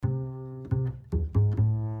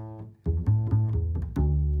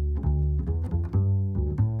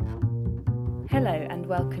Hello and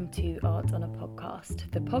welcome to Art on a Podcast,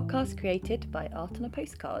 the podcast created by Art on a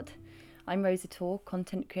Postcard. I'm Rosa Tor,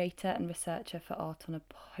 content creator and researcher for Art on a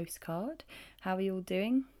Postcard. How are you all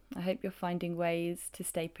doing? I hope you're finding ways to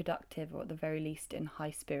stay productive or at the very least in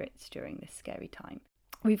high spirits during this scary time.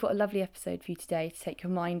 We've got a lovely episode for you today to take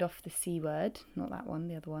your mind off the C word, not that one,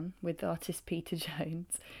 the other one, with artist Peter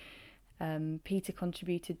Jones. Peter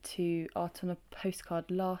contributed to Art on a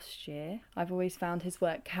Postcard last year. I've always found his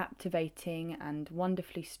work captivating and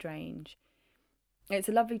wonderfully strange. It's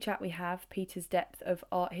a lovely chat we have. Peter's depth of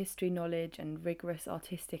art history knowledge and rigorous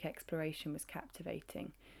artistic exploration was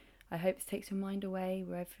captivating. I hope this takes your mind away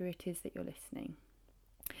wherever it is that you're listening.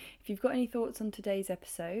 If you've got any thoughts on today's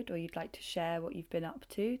episode or you'd like to share what you've been up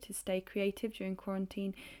to stay creative during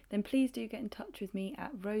quarantine, then please do get in touch with me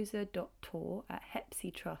at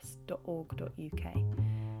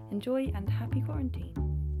rosa.tor@hepsitrust.org.uk. Enjoy and happy quarantine.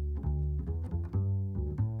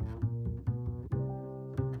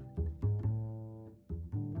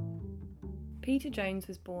 Peter Jones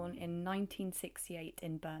was born in 1968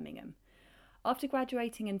 in Birmingham. After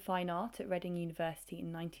graduating in fine art at Reading University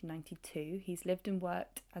in 1992, he's lived and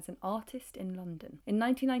worked as an artist in London. In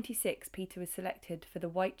 1996, Peter was selected for the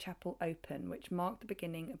Whitechapel Open, which marked the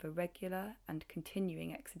beginning of a regular and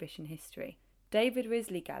continuing exhibition history. David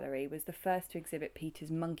Risley Gallery was the first to exhibit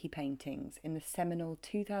Peter's monkey paintings in the seminal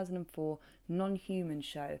 2004 Non-Human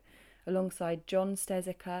show, alongside John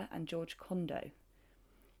Steziker and George Condo.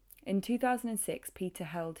 In 2006, Peter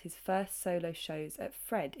held his first solo shows at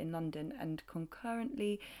Fred in London and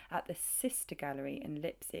concurrently at the Sister Gallery in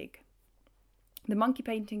Leipzig. The monkey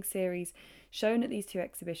painting series shown at these two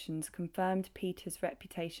exhibitions confirmed Peter's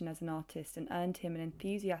reputation as an artist and earned him an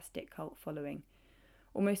enthusiastic cult following.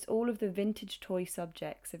 Almost all of the vintage toy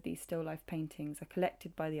subjects of these still life paintings are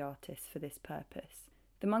collected by the artist for this purpose.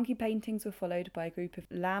 The monkey paintings were followed by a group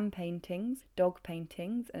of lamb paintings, dog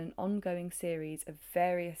paintings, and an ongoing series of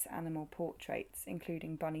various animal portraits,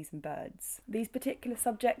 including bunnies and birds. These particular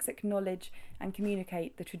subjects acknowledge and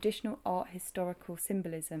communicate the traditional art historical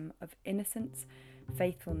symbolism of innocence,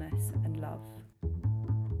 faithfulness, and love.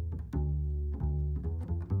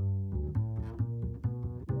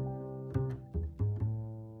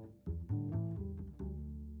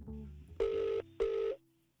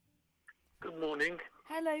 Good morning.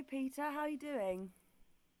 Hello, Peter. How are you doing?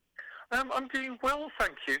 I'm doing well,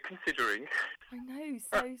 thank you, considering. I know,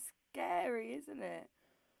 so scary, isn't it?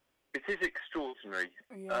 It is extraordinary.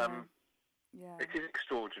 Yeah. It is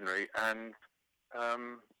extraordinary, and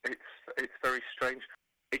it's very strange.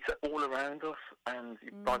 It's all around us, and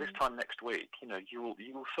by this time next week, you will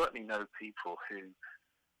certainly know people who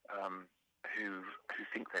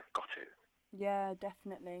think they've got it. Yeah,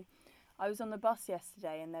 definitely. I was on the bus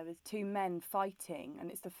yesterday and there was two men fighting,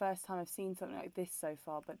 and it's the first time I've seen something like this so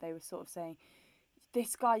far, but they were sort of saying,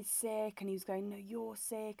 this guy's sick, and he was going, no, you're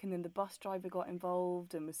sick, and then the bus driver got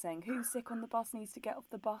involved and was saying, who's sick on the bus needs to get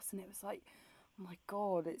off the bus, and it was like, oh my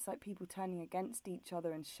God, it's like people turning against each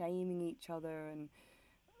other and shaming each other, and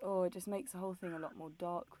it just makes the whole thing a lot more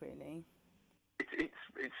dark, really.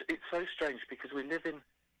 It's so strange because we live in,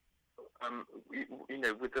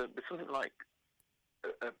 with something like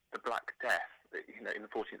the Black Death, in the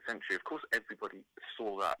 14th century. Of course, everybody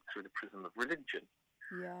saw that through the prism of religion,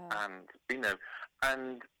 and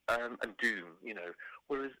doom.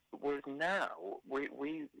 Whereas now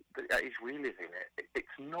we the age we live in,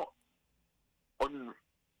 it's not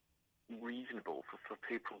unreasonable for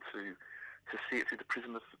people to see it through the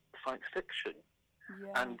prism of science fiction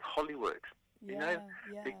and Hollywood.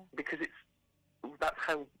 Because that's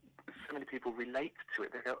how so many people relate to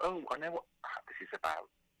it. They go, oh, I know what this is about.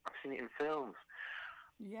 I've seen it in films.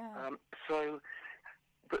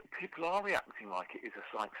 But people are reacting like it is a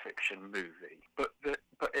science fiction movie. But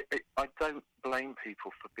I don't blame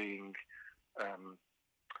people for being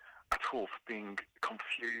at all, for being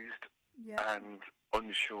confused and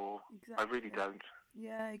unsure. Exactly. I really don't.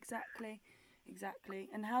 Yeah, exactly.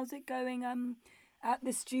 And how's it going at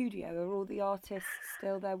the studio? Are all the artists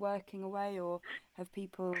still there working away, or have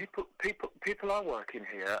people... People are working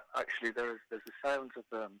here. Actually, there's the sounds of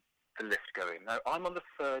the lift going. Now, I'm on the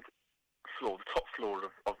third floor, the top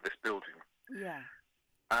floor of this building. Yeah.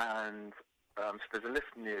 And so there's a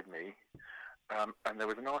lift near me, and there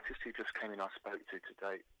was an artist who just came in I spoke to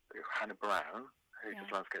today, Hannah Brown, who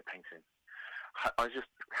does landscape painting.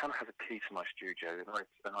 Hannah has a key to my studio, and I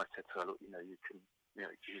said to her, look, you can...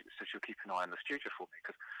 so she'll keep an eye on the studio for me,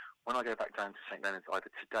 because when I go back down to St Leonard's either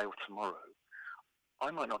today or tomorrow, I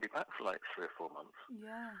might not be back for like 3 or 4 months.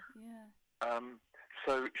 Yeah.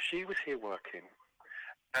 So she was here working,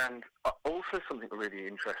 And also something really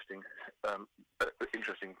interesting,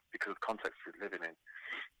 interesting because of the context we're living in,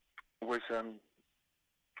 was there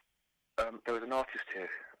was an artist here,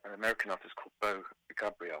 an American artist called Beau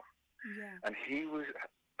Gabriel, and he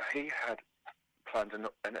had planned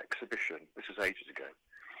an exhibition. This was ages ago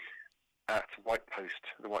at the White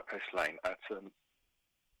Post Lane at the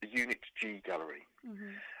Unit G Gallery,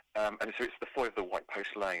 and so it's the foyer of the White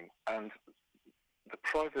Post Lane, and the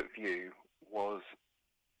private view was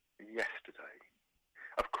yesterday.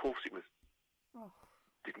 Of course, it was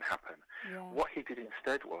didn't happen. What he did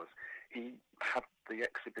instead was he had the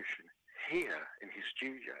exhibition here in his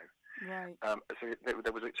studio. Right. So he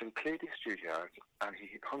cleared his studio out and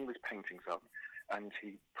he hung his paintings up and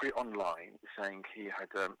he put it online saying he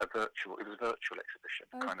had it was a virtual exhibition.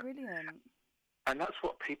 Oh, brilliant. And that's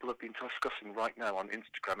what people have been discussing right now on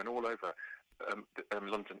Instagram and all over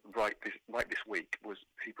London right this week, was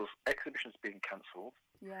people's exhibitions being cancelled.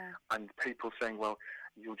 Yeah. And people saying, well,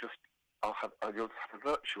 you'll have a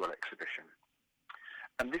virtual exhibition.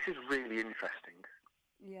 And this is really interesting.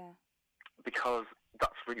 Yeah. Because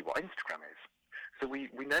that's really what Instagram is. So we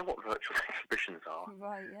know what virtual exhibitions are.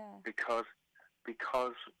 Right, yeah. Because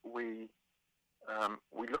we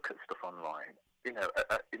look at stuff online, in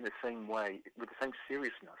the same way, with the same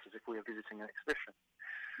seriousness as if we were visiting an exhibition.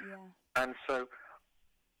 Yeah. And so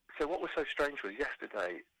what was so strange was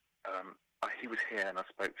yesterday, he was here and I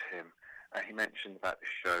spoke to him, and he mentioned about the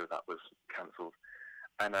show that was cancelled,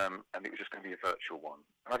 and it was just going to be a virtual one.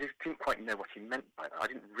 And I just didn't quite know what he meant by that. I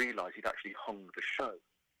didn't realise he'd actually hung the show.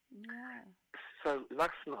 Yeah. So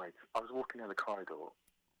last night I was walking down the corridor,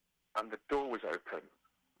 and the door was open,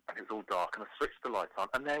 and it was all dark, and I switched the lights on,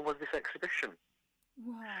 and there was this exhibition.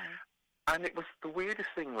 Wow. And it was the weirdest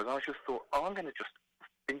thing was I just thought, I'm going to just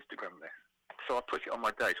Instagram this. So I put it on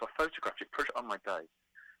my day. So I photographed it, put it on my day,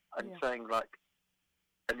 and saying like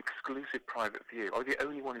an exclusive private view. I was the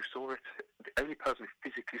only one who saw it, the only person who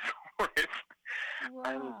physically saw it.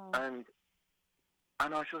 Wow. And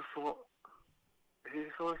I just thought,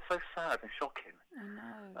 it's always so sad and shocking. I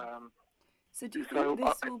know. So do you think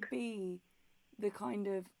this will be the kind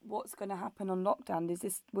of what's going to happen on lockdown?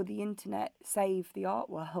 Will the internet save the art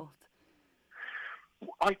world?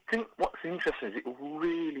 I think what's interesting is it will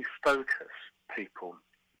really focus people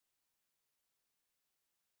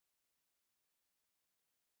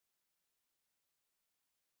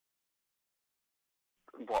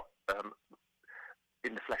what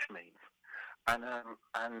in the flesh means, and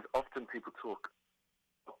often people talk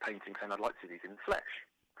of painting saying I'd like to see these in the flesh,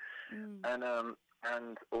 and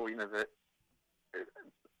or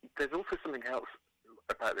there's also something else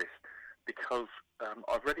about this, because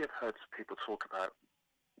I've already heard people talk about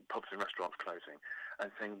pubs and restaurants closing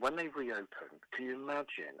and saying when they reopen, can you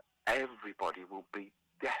imagine everybody will be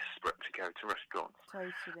desperate to go to restaurants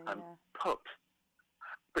and pubs,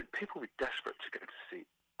 but people will be desperate to go to see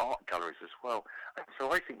art galleries as well. And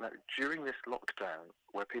so I think that during this lockdown,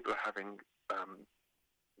 where people are having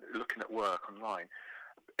looking at work online,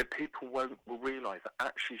 people will realise that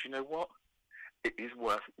actually, you know what, it is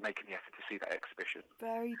worth making the effort to see that exhibition.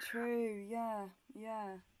 Very true. Yeah.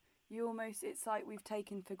 It's like we've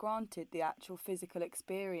taken for granted the actual physical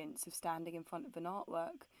experience of standing in front of an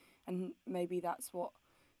artwork, and maybe that's what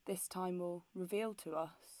this time will reveal to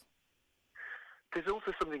us. There's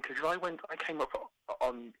also something, because I came up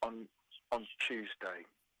on Tuesday,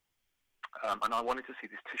 and I wanted to see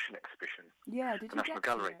this Titian exhibition. Yeah, did the you National get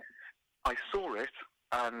Gallery? To it? I saw it,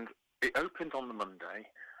 and it opened on the Monday,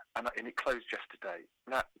 and it closed yesterday.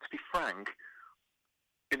 Now, to be frank,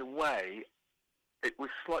 in a way, it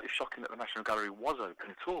was slightly shocking that the National Gallery was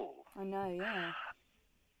open at all. I know, yeah.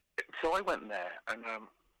 So I went there,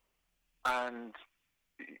 and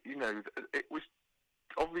it was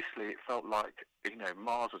obviously, it felt like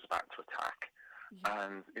Mars was about to attack,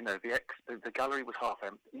 and the gallery was half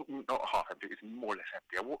empty, not half empty, it was more or less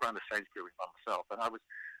empty. I walked around the Sainsbury by myself, and I was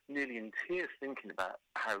nearly in tears thinking about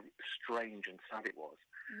how strange and sad it was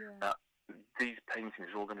that these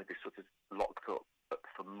paintings are all going to be sort of locked up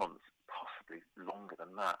for months, possibly longer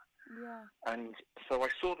than that. Yeah. And so I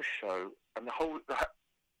saw the show, and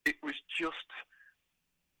it was just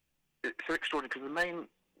so extraordinary,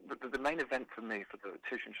 because the main event for me for the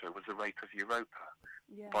Titian show was The Rape of Europa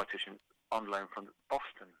by Titian, on loan from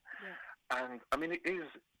Boston. Yeah. And I mean,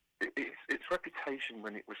 its reputation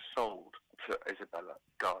when it was sold to Isabella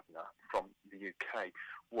Gardner from the UK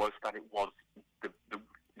was that it was the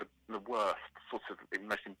worst, sort of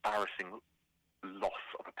most embarrassing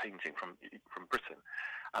loss of a painting from Britain,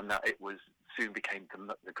 and that it soon became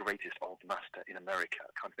the greatest old master in America,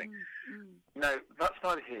 kind of thing. Now, that's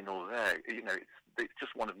neither here nor there. It's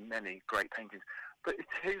just one of many great paintings. but it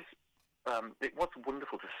is. It was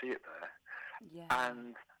wonderful to see it there, Yeah.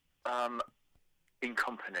 and in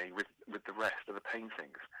company with the rest of the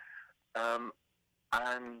paintings, and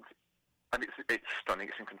it's stunning.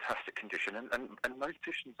 It's in fantastic condition, and most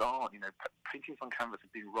editions are. Paintings on canvas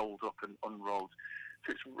have been rolled up and unrolled,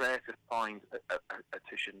 so it's rare to find a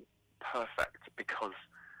Titian perfect because,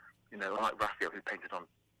 like Raphael, who painted on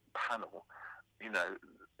panel,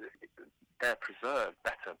 they're preserved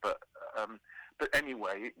better. But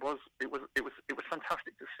anyway, it was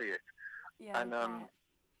fantastic to see it. Yeah.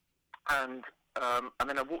 And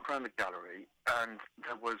then I walked around the gallery, and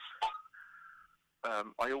there was.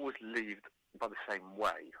 I always leave by the same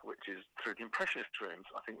way, which is through the Impressionist rooms.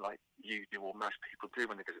 I think, like you do, or most people do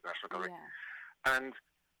when they visit the National Gallery. Yeah. And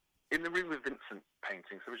in the room with Vincent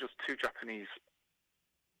paintings, there was just two Japanese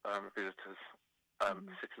visitors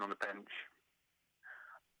sitting on a bench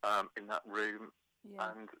in that room.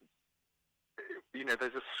 Yeah. And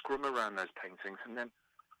there's a scrum around those paintings. And then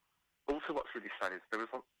also, what's really sad is there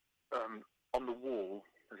was on the wall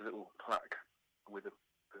there's a little plaque with a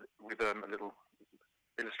little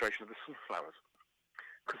illustration of the sunflowers,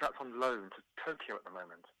 because that's on loan to Tokyo at the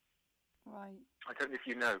moment. Right. I don't know if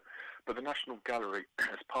you know, but the National Gallery,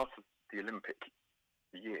 as part of the Olympic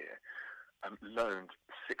year, loaned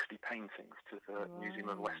 60 paintings to the Museum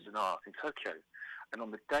of Western Art in Tokyo. And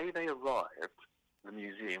on the day they arrived, the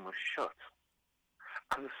museum was shut.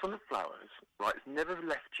 And the sunflowers, right, has never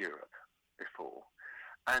left Europe before.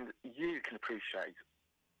 And you can appreciate,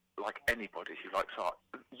 like anybody who likes art,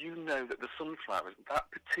 that the sunflowers, that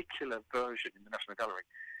particular version in the National Gallery,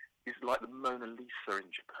 is like the Mona Lisa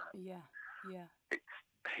in Japan. Yeah, yeah.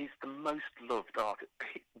 He's the most loved artist.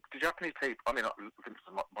 The Japanese people, Vincent's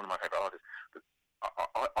one of my favourite artists, but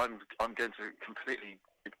I'm going to completely,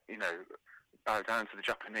 bow down to the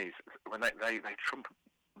Japanese when they trump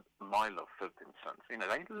my love for Vincent.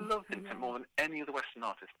 They love Vincent more than any other Western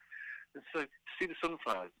artist. And so to see the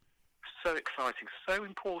sunflowers, so exciting, so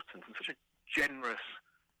important, and such a generous,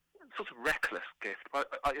 sort of reckless gift.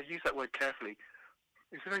 I use that word carefully.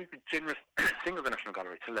 It's a very generous thing of the National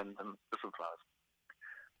Gallery to lend them the sunflowers.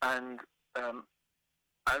 And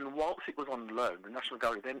whilst it was on loan, the National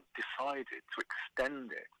Gallery then decided to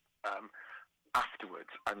extend it afterwards,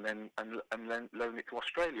 and then loan it to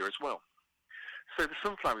Australia as well. So the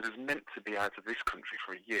sunflowers is meant to be out of this country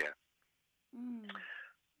for a year. Mm.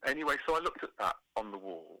 Anyway, so I looked at that on the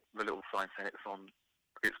wall, the little sign saying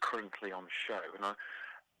it's currently on show,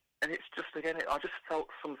 and it's just, again, I just felt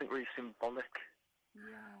something really symbolic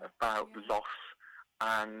about loss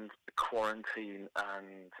and quarantine,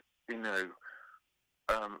 and that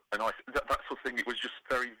sort of thing. It was just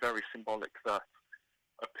very, very symbolic that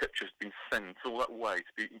a picture's been sent all that way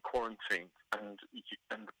to be quarantined, and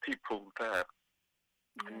the people there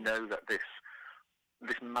know that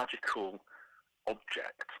this magical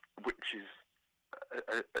object, which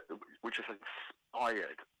has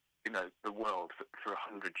inspired the world for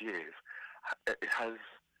 100 years,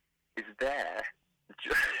 is there,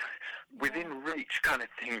 just within reach, kind of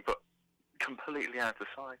thing, but completely out of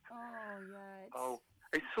sight.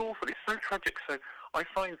 It's awful. It's so tragic. So I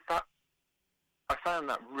found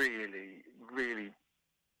that really, really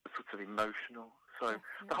sort of emotional. So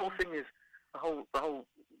the whole thing is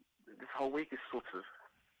this whole week is sort of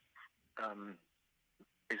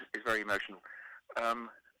is very emotional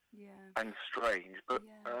and strange. But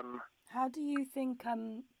how do you think,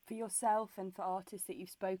 for yourself and for artists that you've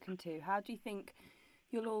spoken to, how do you think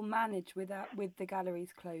you'll all manage with the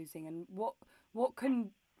galleries closing, and what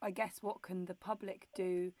can the public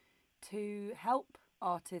do to help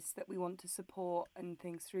artists that we want to support and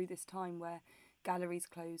things through this time where galleries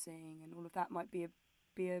closing and all of that might be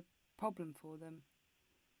a problem for them?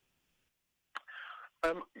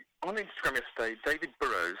 On Instagram yesterday, David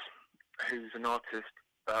Burrows, who's an artist,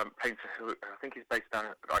 painter who I think is based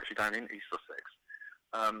down in East Sussex,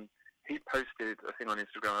 he posted a thing on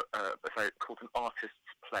Instagram called an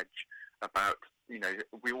artist's pledge about,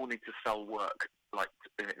 we all need to sell work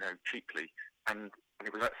cheaply, and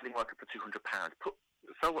it was selling work for £200.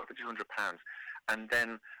 Sell work for £200, and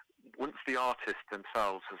then once the artist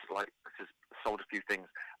themselves has sold a few things,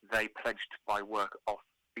 they pledge to buy work off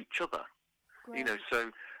each other. Great.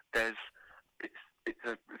 So it's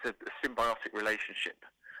a symbiotic relationship.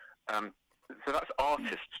 So that's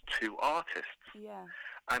artists to artists. Yeah.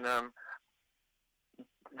 And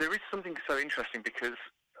there is something so interesting because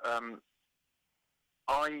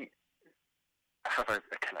I have a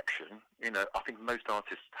collection. I think most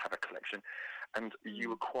artists have a collection, and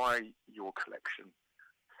you acquire your collection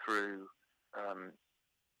through,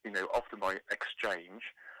 often by exchange,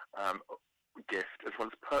 gift as well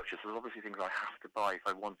as purchase. There's obviously things I have to buy if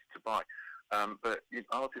I wanted to buy, but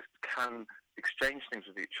artists can exchange things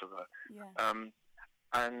with each other. Yeah.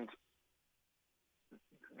 And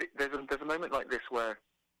there's a moment like this where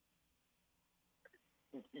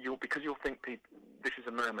you'll think this is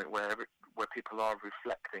a moment where people are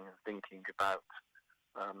reflecting and thinking about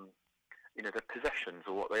their possessions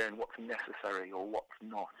or what they own, what's necessary or what's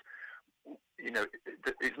not.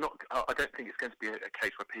 It's not. I don't think it's going to be a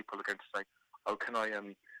case where people are going to say, "Oh, can I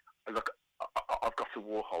look? I've got a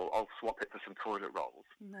Warhol. I'll swap it for some toilet rolls."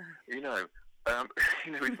 No.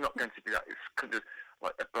 It's not going to be that. It's kind of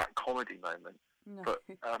like a black comedy moment. No. But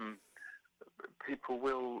people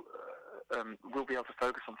will be able to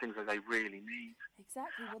focus on things that they really need.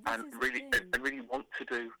 Exactly. Well, this and is really the thing. and really want to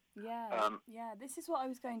do. Yeah. This is what I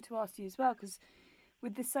was going to ask you as well, because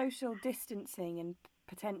with the social distancing and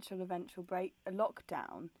potential eventual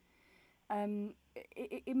lockdown,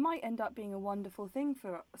 it might end up being a wonderful thing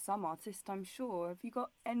for some artists, I'm sure. Have you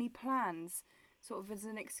got any plans, sort of as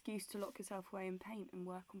an excuse to lock yourself away and paint and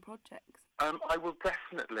work on projects? I will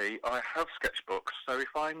definitely. I have sketchbooks, so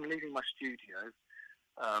if I'm leaving my studio,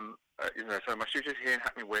 so my studio's here in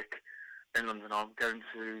Hackney Wick in London, I'm going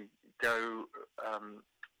to go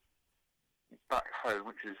back home,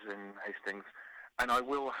 which is in Hastings, and I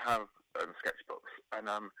will have sketchbooks. And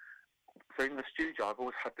so in the studio, I've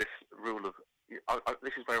always had this rule of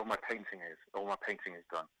this is where all my painting is. All my painting is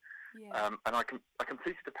done. Yeah. And I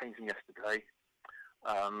completed the painting yesterday.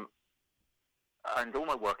 And all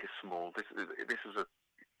my work is small. This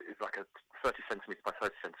is like a 30 centimetre by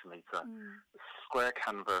 30 centimetre square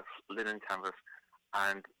canvas, linen canvas,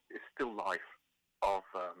 and it's still life of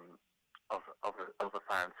a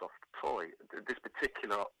fan soft toy. This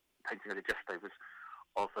particular painting I did yesterday was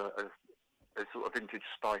of a sort of vintage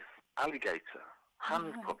Steiff alligator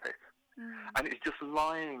hand puppet, and it's just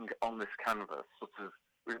lying on this canvas, sort of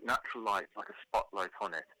with natural light, like a spotlight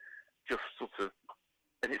on it, just sort of,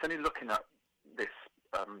 and it's only looking at this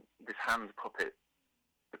hand puppet,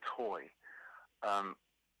 the toy,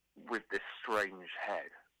 with this strange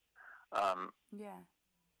head.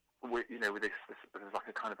 With this there's like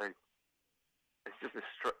a kind of it's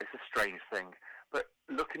a strange thing. But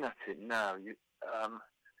looking at it now,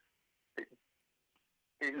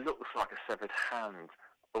 it looks like a severed hand,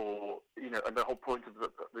 or and the whole point of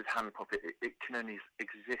this hand puppet, it can only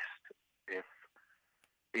exist if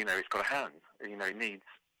it's got a hand. It needs.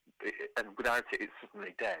 And without it, it's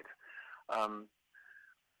suddenly dead. And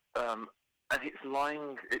it's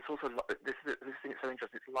lying. It's also this thing is so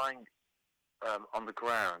interesting. It's lying on the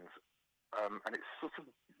ground, and it's sort of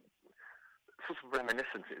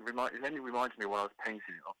reminiscent. It only reminds me when I was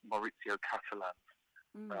painting of Maurizio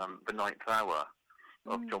Catalan's The Ninth Hour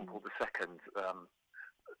of John Paul II,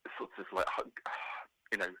 sort of like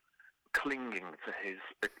clinging to his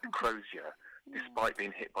crozier despite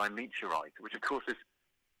being hit by a meteorite, which of course is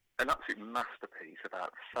an absolute masterpiece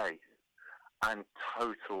about faith and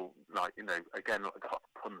total, again, the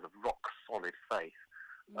puns of rock solid faith.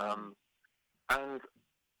 And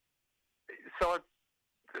so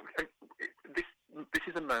this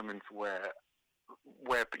is a moment where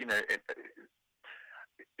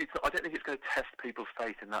it's. I don't think it's going to test people's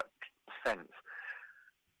faith in that sense,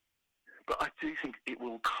 but I do think it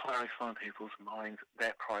will clarify in people's minds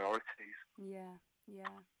their priorities. Yeah.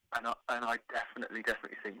 And I definitely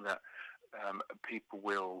think that people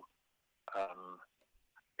will,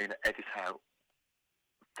 edit out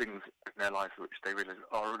things in their lives which they realise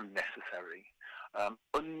are unnecessary.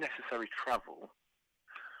 Unnecessary travel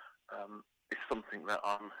is something that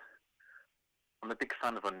I'm a big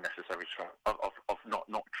fan of. Unnecessary travel, of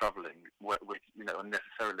not travelling,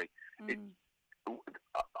 unnecessarily.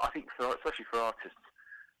 I think especially for artists,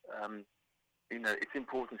 it's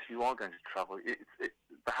important if you are going to travel.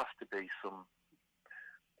 There has to be some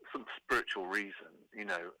spiritual reason.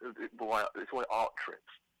 It's why art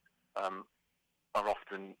trips I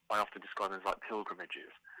often describe them as like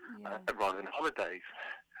pilgrimages rather than holidays.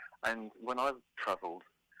 And when I've travelled,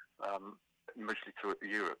 mostly to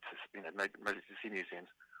Europe, mostly to see museums,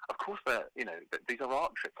 of course these are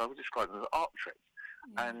art trips. I would describe them as art trips.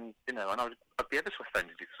 And and I'd be ever so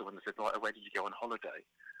offended if someone said, "Where did you go on holiday?"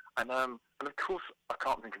 And of course I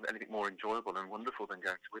can't think of anything more enjoyable and wonderful than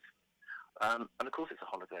going to Italy. And of course it's a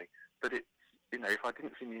holiday, but it's if I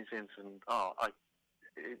didn't see museums and art,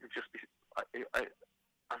 it would just be. I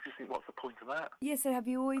just think, what's the point of that? Yeah. So have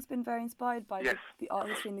you always been very inspired by the art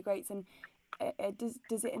history and the greats, and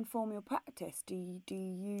does it inform your practice? Do you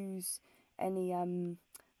use any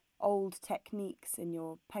old techniques in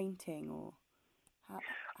your painting, or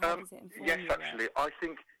how does it inform you? Yes, actually, I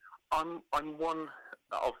think I'm one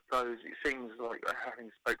of those, it seems like,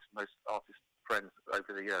 having spoken to most artist friends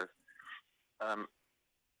over the years,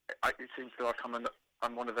 it seems like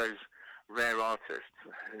I'm one of those rare artists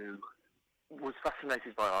who was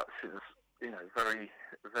fascinated by art since, very,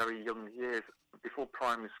 very young years. Before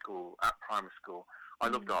primary school, I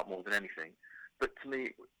loved art more than anything. But to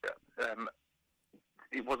me,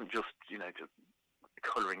 it wasn't just, just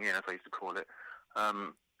colouring in, as I used to call it,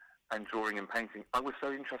 and drawing and painting. I was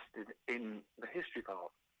so interested in the history of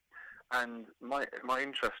art. And my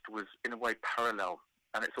interest was, in a way, parallel,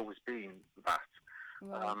 and it's always been that.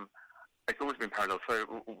 Right. It's always been parallel.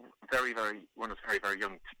 So very, very, when I was very, very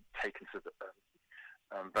young, taken to the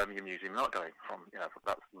Birmingham Museum of Art Gallery from,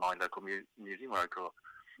 that's my local museum where I grew up.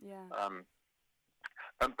 Yeah.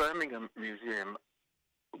 And Birmingham Museum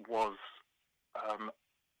was,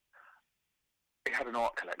 it had an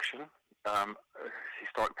art collection,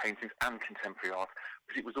 historic paintings and contemporary art,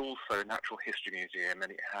 but it was also a natural history museum,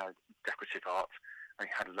 and it had decorative art, and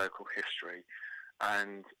it had local history,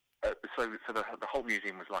 and so the whole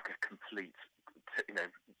museum was like a complete,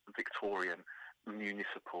 Victorian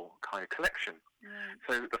municipal kind of collection. Right.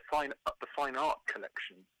 So the fine art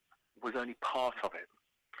collection was only part of it,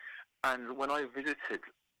 and when I visited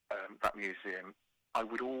that museum, I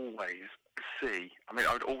would always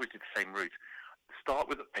I would always do the same route. Start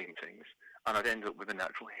with the paintings, and I'd end up with the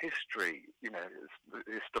natural history,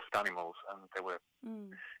 the stuffed animals, and there were,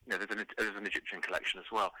 there's an Egyptian collection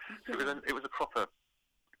as well. So it was a proper,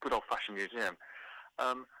 good old-fashioned museum.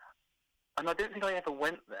 And I don't think I ever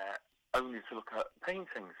went there only to look at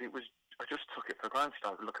paintings. I just took it for granted.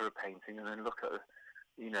 I would look at a painting and then look at,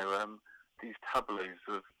 these tableaus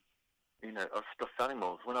of stuffed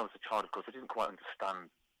animals. When I was a child, of course, I didn't quite understand,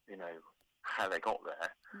 how they got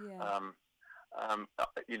there. Yeah.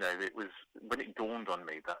 It was when it dawned on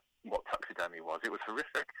me that what taxidermy was. It was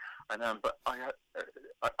horrific, and but I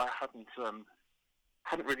hadn't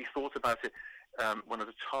really thought about it when I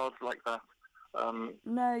was a child like that.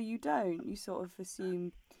 No, you don't. You sort of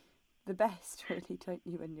assume the best, really, don't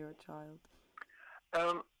you, when you're a child?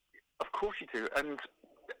 Of course you do, and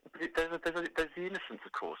there's the innocence,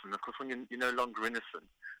 of course, and of course when you're no longer innocent,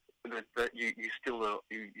 that you still are.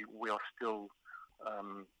 We are still.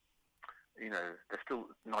 There's still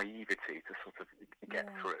naivety to sort of get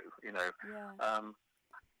through, Yeah.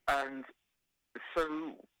 And so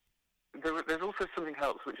there's also something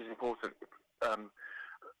else which is important.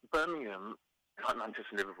 Birmingham, like Manchester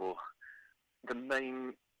and Liverpool, the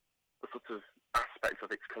main sort of aspects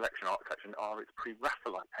of its art collection are its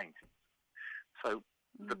pre-Raphaelite paintings. So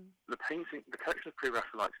the collection of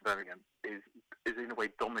pre-Raphaelites in Birmingham is in a way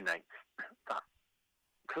dominates that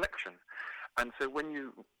collection. And so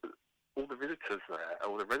when all the visitors there,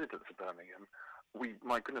 all the residents of Birmingham,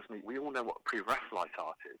 my goodness me, we all know what pre-Raphaelite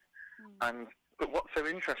art is. But what's so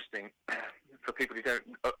interesting for people who don't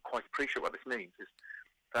quite appreciate what this means is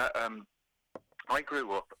that I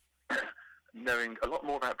grew up knowing a lot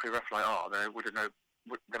more about pre-Raphaelite art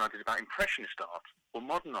than I did about Impressionist art or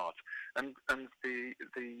modern art, and the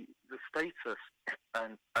status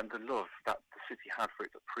and the love that the city had for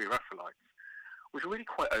its pre-Raphaelites was really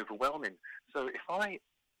quite overwhelming. So if I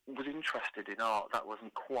was interested in art that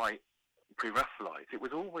wasn't quite pre-Raphaelite, it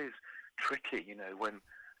was always tricky, when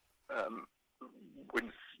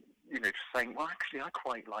just saying, well, actually, I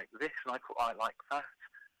quite like this and I like that,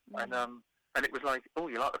 and it was like, oh,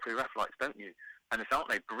 you like the pre-Raphaelites, don't you? And it's, aren't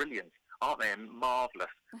they brilliant? Aren't they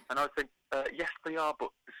marvellous? And I would think, yes, they are,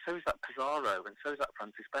 but so is that Pissarro, and so is that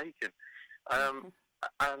Francis Bacon.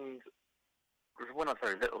 And when I was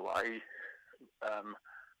very little,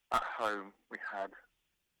 at home we had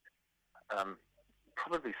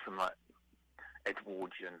probably some like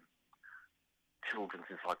Edwardian children's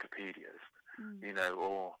encyclopedias,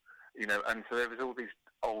 and so there was all these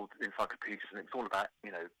old encyclopedias, and it was all about,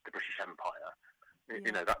 the British Empire,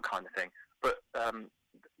 that kind of thing. But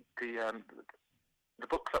the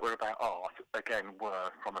books that were about art, again,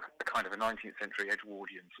 were from a kind of a 19th century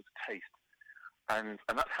Edwardian sort of taste, and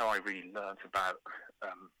that's how I really learnt about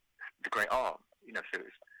the great art. So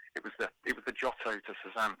it was the Giotto to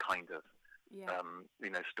Cézanne kind of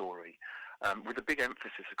story, with a big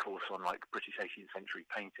emphasis, of course, on like British 18th century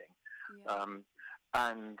painting,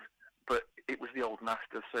 but it was the old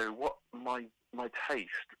master. So what my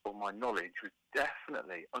taste or my knowledge was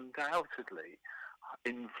definitely, undoubtedly,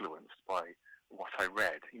 influenced by what I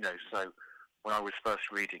read. So when I was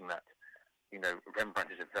first reading that,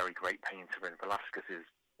 Rembrandt is a very great painter and Velasquez is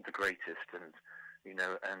the greatest, and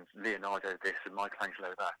and Leonardo this and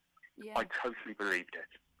Michelangelo that, I totally believed it.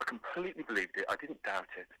 I completely believed it. I didn't doubt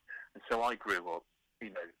it, and so I grew up,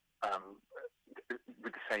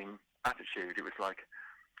 with the same attitude. It was like,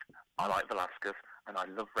 I like Velasquez, and I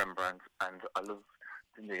love Rembrandt, and I love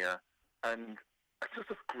Denier, and I sort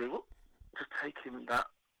of grew up just taking that.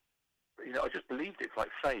 I just believed it. It's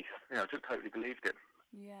like faith. I just totally believed it.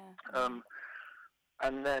 Yeah.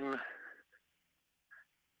 And then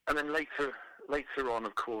later on,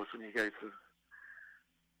 of course, when you're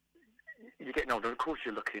getting older, of course,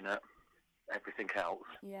 you're looking at everything else,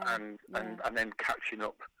 and then catching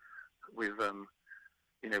up with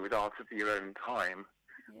with art of your own time.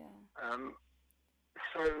 Yeah.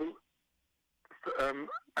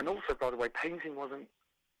 And also, by the way, painting wasn't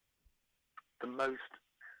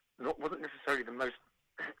necessarily the most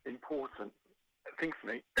important thing for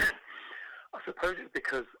me. I suppose it's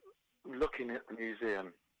because looking at the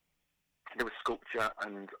museum, there was sculpture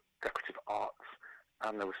and decorative arts,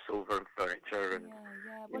 and there was silver and furniture, and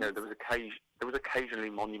there was occasionally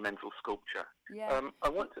monumental sculpture. Yeah. I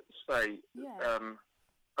want to say.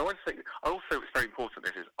 Also, it's very important.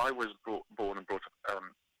 I was born and brought up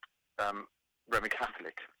Roman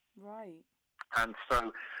Catholic. Right. And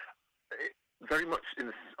so, very much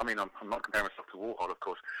I'm not comparing myself to Warhol, of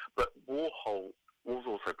course, but Warhol was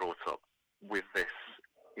also brought up with this,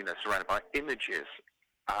 surrounded by images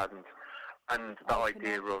and the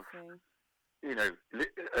idea of, the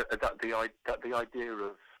idea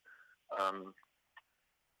of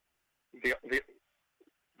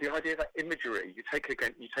the idea that imagery you take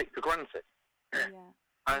for granted. Yeah.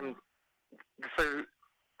 And so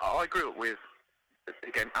I grew up with,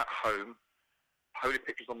 again, at home, holy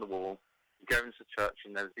pictures on the wall, going to church,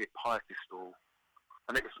 and there was the piety stall.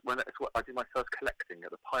 And it's what I did my first collecting at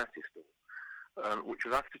the piety stall, which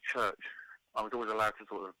was after church. I was always allowed to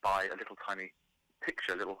sort of buy a little tiny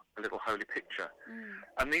picture, a little holy picture.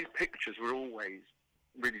 And these pictures were always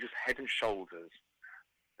really just head and shoulders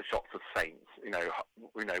the shots of saints,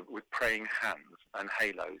 with praying hands and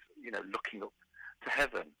halos, looking up to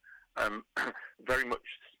heaven. Very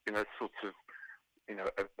much, sort of,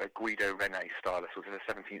 a Guido Rene style, sort of a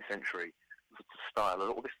 17th century sort of style,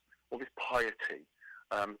 all this piety.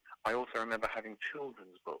 I also remember having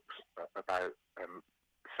children's books about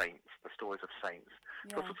saints, the stories of saints.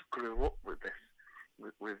 Yeah. So I sort of grew up with this,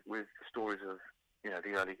 with the stories of,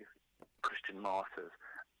 the early Christian martyrs.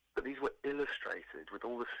 But these were illustrated with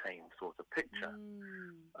all the same sort of picture.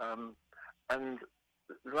 And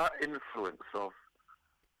that influence of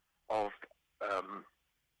how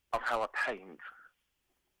I paint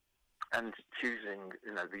and choosing,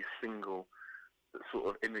 these single sort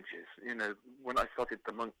of images. When I started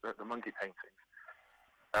the monkey paintings,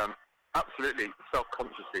 absolutely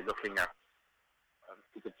self-consciously looking at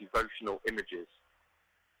the devotional images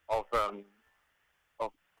of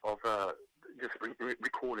just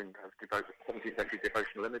recalling those 17th century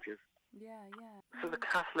devotional images. Yeah. So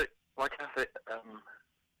my Catholic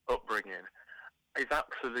upbringing is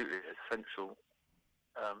absolutely essential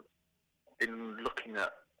in looking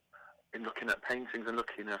at paintings and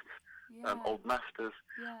looking at old masters.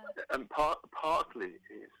 Yeah. And partly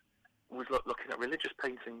was looking at religious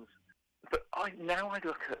paintings. But now I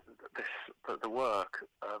look at the work,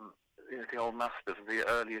 the old masters, the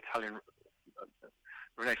early Italian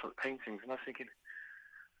Renaissance paintings, and I was thinking,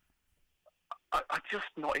 I'm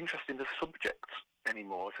just not interested in the subject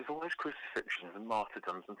anymore. There's all those crucifixions and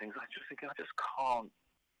martyrdoms and things. I just think I just can't.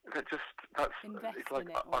 Invest it's like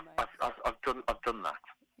in it I've done that.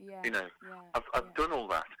 Yeah. I've done all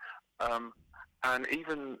that. And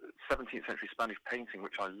even 17th century Spanish painting,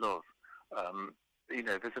 which I love.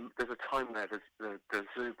 There's a time there. There's the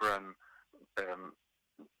Zubran,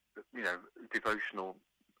 devotional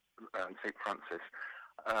St. Francis.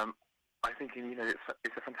 I'm thinking,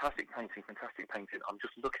 it's a fantastic painting. I'm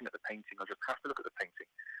just looking at the painting. I just have to look at the painting,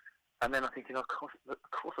 and then I'm thinking, of course, the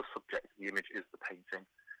subject of the image is the painting.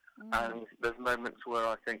 And there's moments where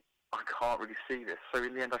I think I can't really see this. So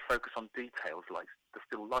in the end, I focus on details, like the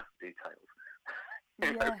still life details.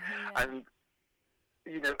 Yeah. And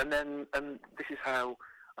and this is how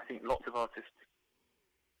I think lots of artists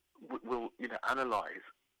will analyze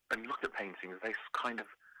and look at paintings. They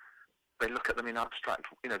look at them in abstract.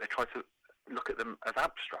 They try to look at them as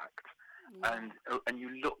abstract, and you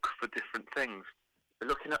look for different things.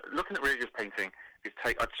 Looking at religious painting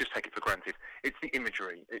I just take it for granted. It's the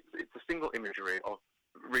imagery. It's a single imagery of,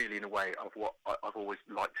 really, in a way, of what I've always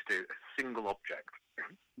liked to do. A single object.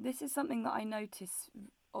 This is something that I notice,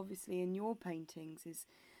 obviously, in your paintings, is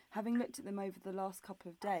having looked at them over the last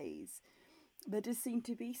couple of days. There does seem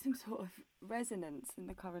to be some sort of resonance in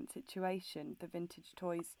the current situation. The vintage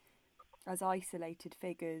toys as isolated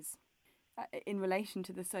figures. In relation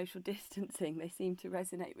to the social distancing, they seem to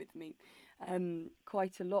resonate with me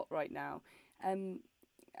quite a lot right now.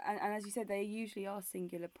 and as you said, they usually are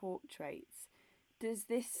singular portraits. Does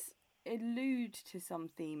this allude to some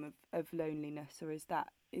theme of loneliness, or is that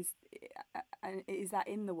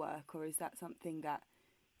in the work, or is that something that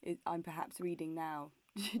I'm perhaps reading now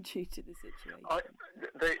due to the situation?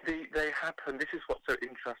 They happen. This is what's so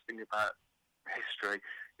interesting about history,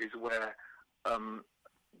 is where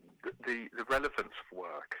the relevance of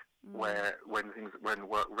work, where when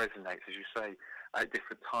work resonates, as you say, at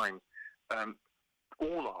different times,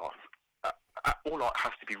 all art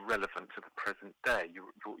has to be relevant to the present day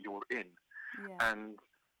you're in,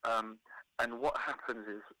 and what happens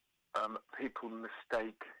is people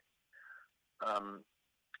mistake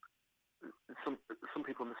some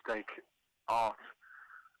people mistake art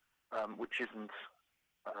which isn't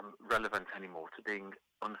relevant anymore to being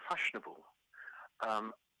unfashionable.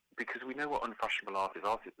 Because we know what unfashionable art is.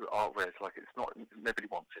 Art where it's like it's not, nobody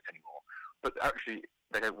wants it anymore. But actually,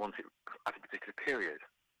 they don't want it at a particular period.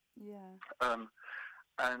 Yeah.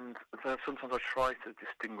 And so sometimes I try to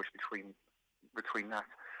distinguish between that.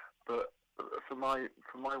 But for my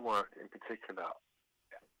work in particular,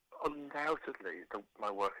 undoubtedly,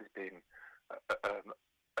 my work has been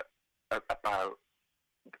about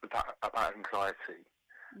anxiety,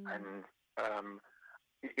 and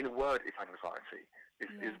in a word, it's anxiety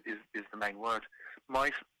is the main word.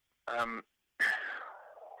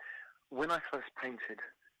 When I first painted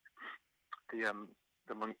the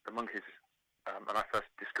monkeys, and I first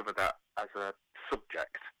discovered that as a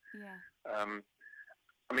subject.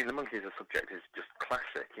 I mean, the monkey as a subject is just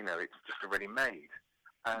classic. It's just already made.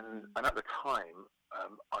 And at the time,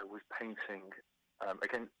 I was painting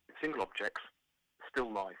again single objects,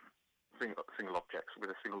 still life, single objects with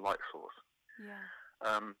a single light source.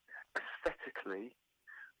 Aesthetically,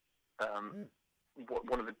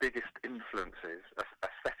 one of the biggest influences,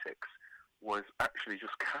 aesthetics, was actually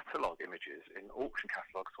just catalogue images in auction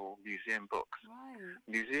catalogues or museum books. Right.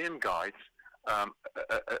 Museum guides,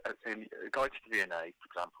 Guide to DNA, for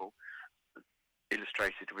example,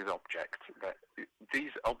 illustrated with objects.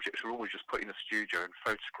 These objects were always just put in a studio and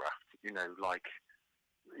photographed,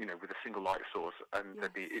 with a single light source, and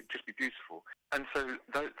it'd just be beautiful. And so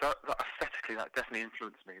that aesthetically, that definitely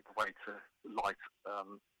influenced me, the way to light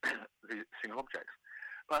the single objects.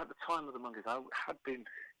 But at the time of the monkeys, I had been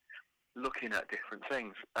looking at different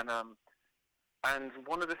things, and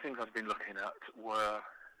one of the things I'd been looking at were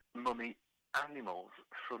mummy animals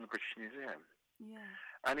from the British Museum.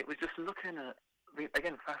 And it was just looking at,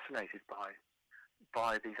 again, fascinated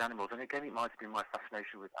by these animals, and again, it might have been my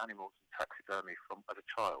fascination with animals and taxidermy from as a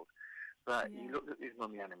child, that you looked at these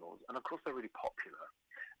mummy animals, and of course they're really popular,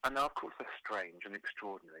 and now of course they're strange and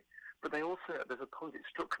extraordinary, but they also, there's a point, it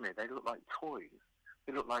struck me, they look like toys.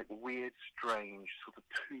 They look like weird, strange, sort of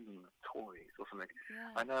tomb toys or something.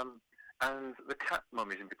 And the cat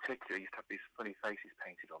mummies in particular used to have these funny faces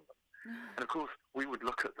painted on them. And of course, we would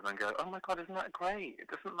look at them and go, "Oh my God, isn't that great?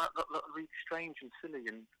 Doesn't that look really strange and silly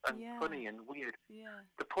and funny and weird?"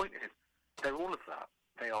 The point is, they're all of that.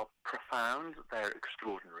 They are profound. They're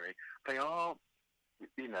extraordinary. They are,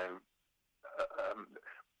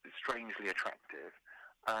 strangely attractive,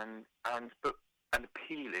 and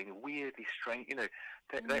appealing, weirdly strange.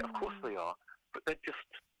 They of course they are, but they're just,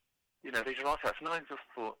 these are artifacts. And I just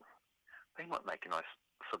thought they might make a nice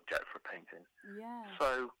subject for a painting.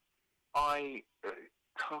 So I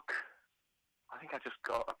think I just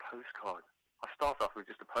got a postcard. I started off with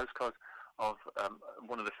just a postcard of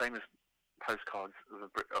one of the famous postcards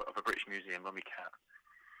of a British Museum mummy cat,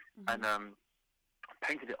 and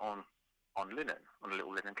painted it on linen, on a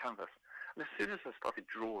little linen canvas. And as soon as I started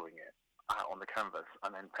drawing it out on the canvas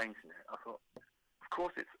and then painting it, I thought, of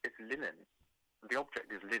course it's linen. The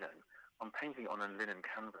object is linen. I'm painting it on a linen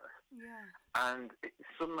canvas, and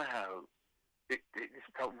somehow it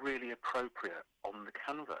felt really appropriate on the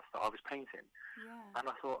canvas that I was painting. And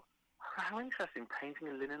I thought, how interesting, painting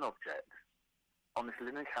a linen object on this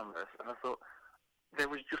linen canvas. And I thought it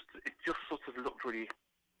just sort of looked really.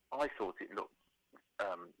 I thought it looked.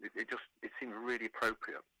 It seemed really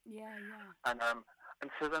appropriate.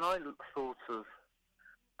 And so then I thought of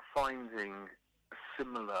finding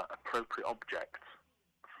similar appropriate objects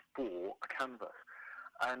for a canvas,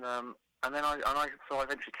 and then I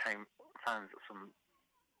eventually found some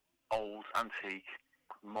old antique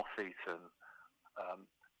moth-eaten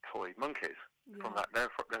toy monkeys from that.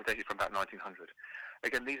 They're dated from about 1900.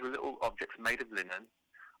 Again, these were little objects made of linen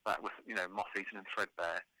that was moth-eaten and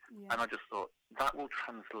threadbare, and I just thought that will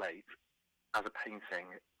translate as a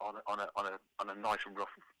painting on a nice and rough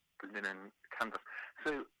linen canvas.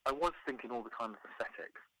 So I was thinking all the time of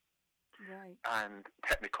aesthetics, and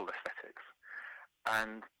technical aesthetics,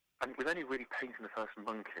 and and with only really painting the first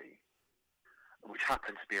monkey, which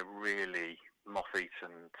happened to be a really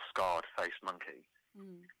moth-eaten, scarred-faced monkey,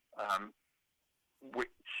 which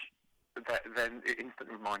then it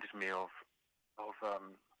instantly reminded me of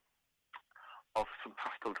some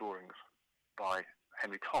pastel drawings by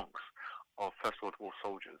Henry Tonks of First World War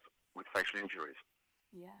soldiers with facial injuries.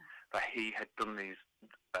 Yeah. That he had done these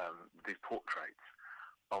portraits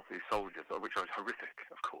of these soldiers, which are horrific,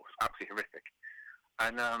 of course, absolutely horrific.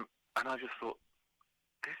 And I just thought,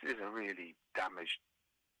 this is a really damaged,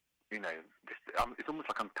 it's almost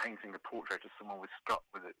like I'm painting a portrait of someone with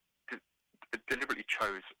deliberately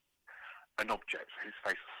chose an object whose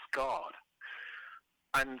face was scarred.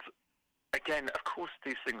 And again, of course,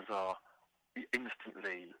 these things are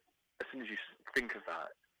instantly, as soon as you think of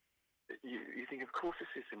that, you think, of course,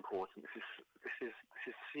 this is important. This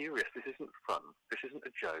is serious. This isn't fun. This isn't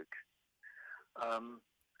a joke.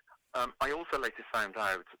 I also later found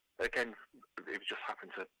out, again, it just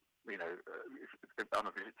happened to, on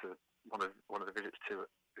a visit to one of the visits to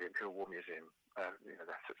the Imperial War Museum.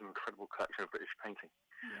 That's such an incredible collection of British painting.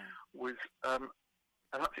 Yeah. Was an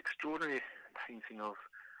absolutely extraordinary painting of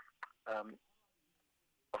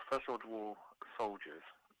First World War soldiers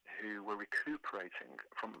who were recuperating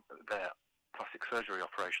from their plastic surgery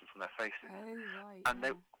operations on their faces. Oh, right. And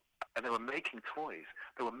they were making toys.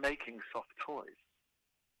 They were making soft toys.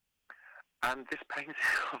 And this painting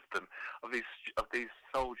of these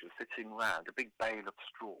soldiers sitting round a big bale of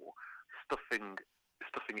straw, stuffing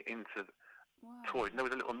it into toys. And there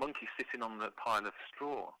was a little monkey sitting on the pile of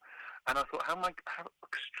straw. And I thought, how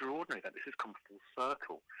extraordinary that this has come full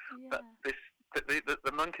circle. Yeah. That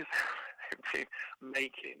the monkeys have been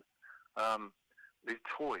making these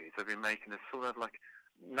toys. They've been making a sort of like,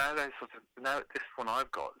 now this one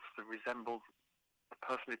I've got sort of resembles the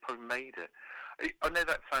person who probably made it. I know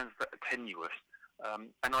that sounds tenuous,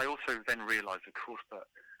 and I also then realised, of course, that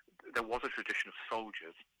there was a tradition of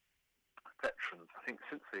soldiers, veterans. I think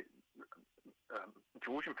since the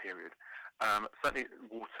Georgian period, certainly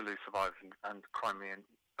Waterloo survivors and Crimean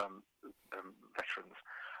veterans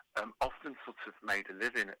often sort of made a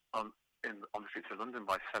living on the streets of London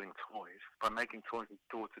by selling toys, by making toys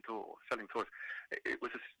door to door, selling toys. It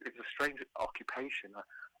was a strange occupation.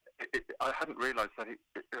 I hadn't realised that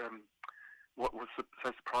what was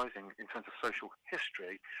so surprising in terms of social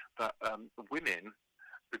history, that women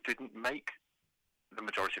didn't make the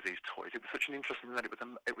majority of these toys. It was such an interesting thing that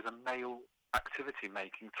it was a male activity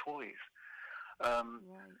making toys. Right.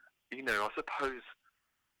 I suppose,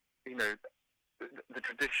 the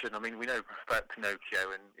tradition. I mean, we know about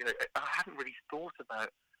Pinocchio, and I hadn't really thought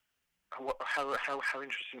about how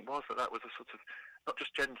interesting it was that was a sort of not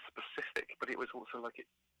just gender specific, but it was also like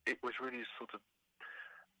it was really sort of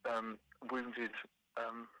wounded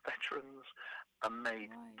veterans and made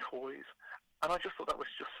toys, and I just thought that was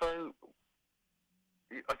just so.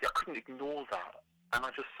 I couldn't ignore that, and I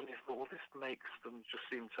just suddenly thought, well, this makes them just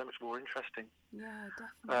seem so much more interesting. Yeah,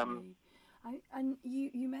 definitely. And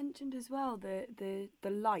you mentioned as well the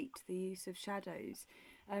light, the use of shadows.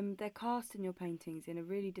 They're cast in your paintings in a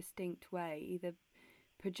really distinct way, either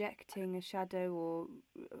projecting a shadow or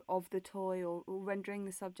of the toy or rendering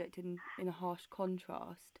the subject in a harsh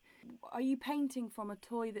contrast. Are you painting from a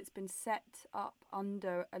toy that's been set up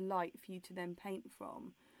under a light for you to then paint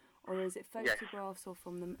from? Or is it photographs or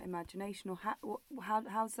from the imagination? Or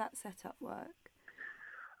how's that setup work?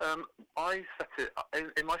 I set it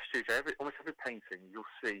in my studio. Almost every painting, you'll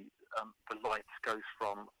see the light goes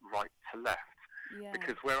from right to left. Yeah.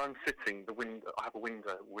 Because where I'm sitting, I have a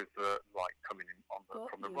window with the light coming in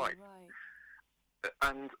from the right.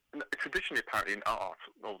 And traditionally, apparently, in art,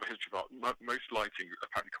 or the history of art, most lighting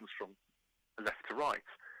apparently comes from left to right.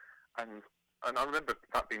 And I remember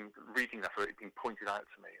reading that, or it being pointed out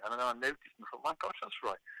to me. And then I noticed and thought, my gosh, that's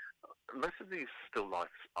right. Most of these still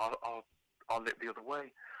lifes are lit the other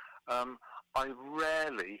way. I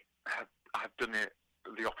rarely have done it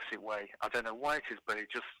the opposite way. I don't know why it is, but it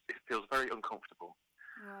feels very uncomfortable.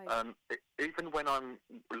 Right. Even when I'm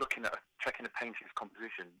checking a painting's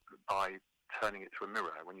composition by turning it to a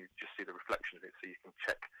mirror, when you just see the reflection of it, so you can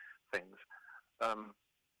check things,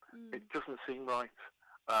 it doesn't seem right.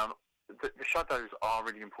 The shadows are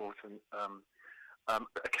really important.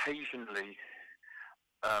 Occasionally,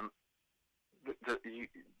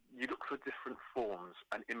 you look for different forms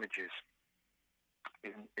and images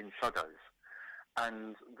in shadows,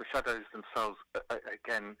 and the shadows themselves,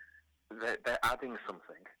 again, they're adding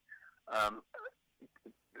something.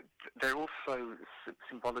 They're also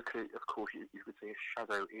symbolically, of course, you could say a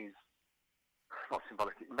shadow is not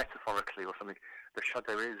symbolically, metaphorically or something. The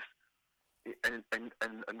shadow is and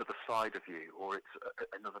another side of you, or it's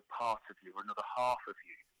another part of you, or another half of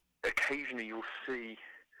you. Occasionally you'll see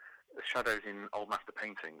shadows in old master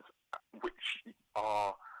paintings, which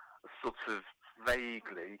are sort of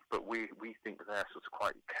vaguely, but we think they're sort of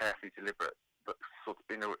quite carefully deliberate, but sort of,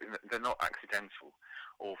 they're not accidental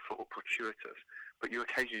or sort of fortuitous. But you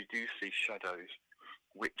occasionally do see shadows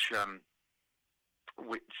which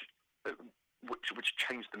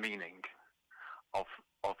change the meaning of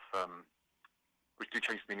which do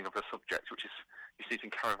change the meaning of the subject, which is, you see it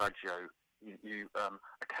in Caravaggio. You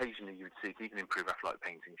occasionally you would see it even in Pre-Raphaelite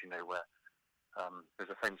paintings, where there's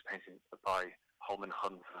a famous painting by Holman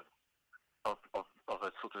Hunt of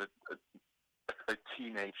a sort of a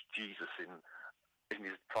teenage Jesus in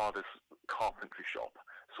his father's carpentry shop,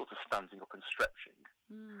 sort of standing up and stretching.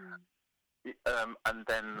 And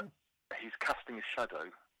then he's casting a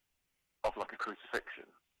shadow of like a crucifixion,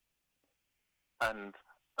 and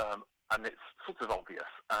it's sort of obvious,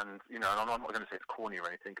 and and I'm not going to say it's corny or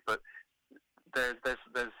anything, but there's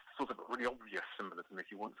sort of really obvious symbolism if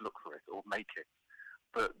you want to look for it or make it.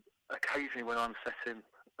 But occasionally when I'm setting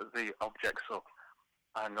the objects up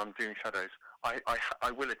and I'm doing shadows,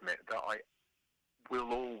 I will admit that I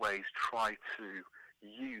will always try to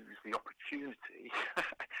use the opportunity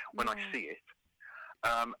when I see it.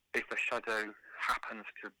 If a shadow happens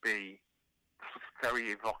to be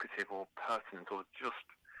very evocative or pertinent or just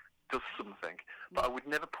does something, but I would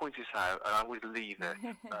never point it out, and I would leave it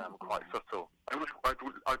quite subtle.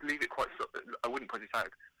 I'd leave it quite subtle. I wouldn't point it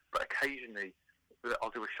out, but occasionally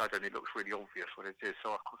I'll do a shadow and it looks really obvious what it is,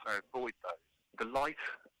 so of course I avoid those. The light,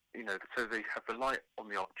 so they have the light on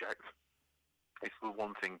the object is the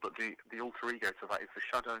one thing, but the alter ego to that is the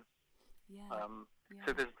shadow.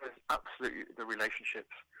 So there's absolutely the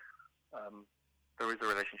relationships. There is a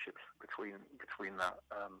relationship between that,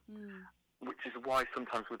 which is why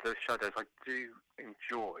sometimes with those shadows I do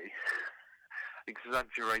enjoy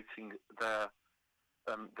exaggerating the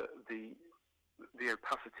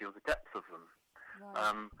opacity or the depth of them.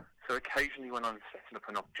 Right. So occasionally when I'm setting up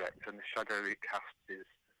an object and the shadow it casts is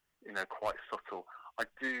quite subtle, I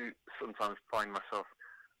do sometimes find myself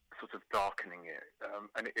sort of darkening it,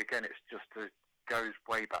 and it goes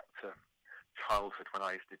way back to childhood when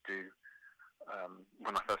I used to do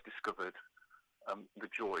when I first discovered the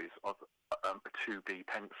joys of a 2B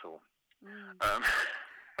pencil,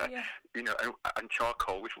 and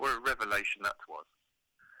charcoal, which were a revelation that was.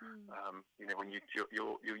 When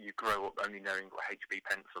you grow up only knowing what HB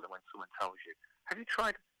pencil, and when someone tells you, "Have you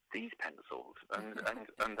tried these pencils?"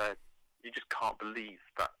 and you just can't believe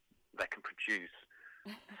that they can produce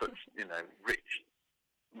such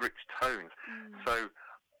rich tones. So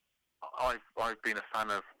I've been a fan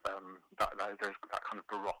of that kind of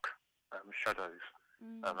Baroque shadows,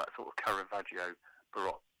 that sort of Caravaggio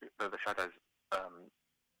Baroque, the shadows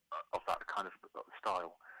of that kind of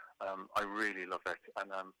style. I really love it,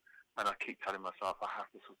 and I keep telling myself I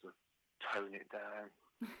have to sort of tone it down.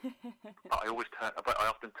 I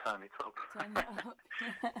often turn it up. Turn it up.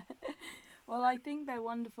 Well, I think they're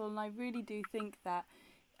wonderful, and I really do think that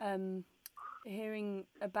hearing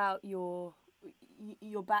about your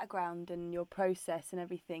background and your process and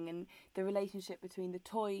everything, and the relationship between the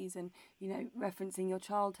toys, and referencing your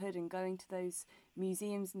childhood and going to those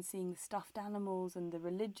museums and seeing the stuffed animals and the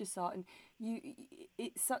religious art, and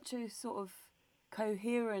it's such a sort of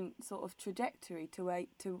coherent sort of trajectory to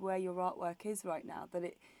where your artwork is right now, that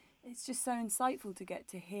it's just so insightful to get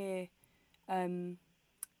to hear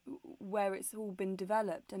where it's all been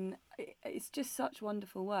developed, and it's just such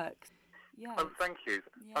wonderful work. Yeah. Oh, thank you.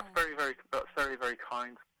 Yeah. That's very, very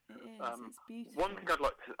kind. It is. It's beautiful. One thing I'd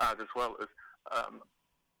like to add as well is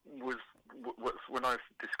was when I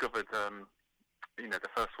discovered the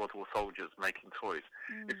First World War soldiers making toys.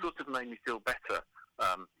 It sort of made me feel better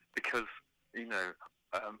because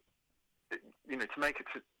to make it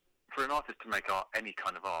for an artist to make art, any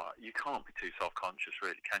kind of art, you can't be too self-conscious,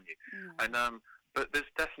 really, can you? And but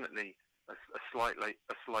there's definitely a slight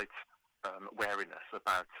wariness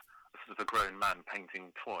about sort of a grown man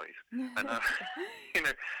painting toys, and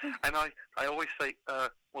and I always say,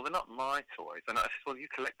 well, they're not my toys, and I said, well, you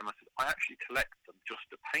collect them. I said, I actually collect them just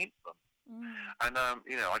to paint them, and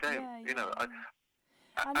I don't,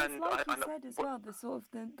 and it's like you said as well, the sort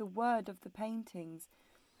of the word of the paintings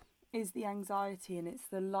is the anxiety, and it's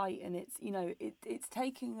the light, and it's it's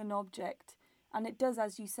taking an object, and it does,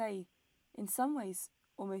 as you say, in some ways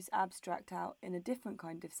almost abstract out in a different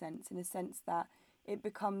kind of sense, in a sense that it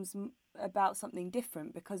becomes about something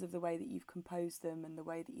different because of the way that you've composed them and the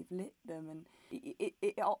way that you've lit them, and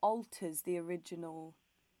it alters the original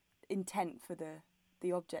intent for the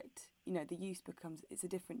the object, the use it's a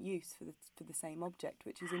different use for the same object,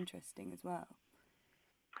 which is interesting as well.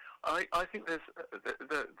 I think there's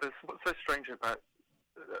what's so strange about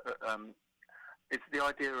it's the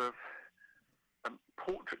idea of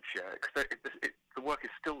portraiture, because the work is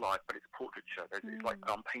still life, but it's portraiture. It's like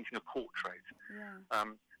I'm painting a portrait. Yeah.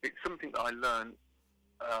 It's something that I learned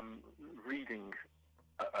reading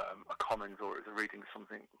a Commons, or reading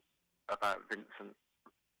something about Vincent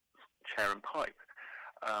Chair and Pipe,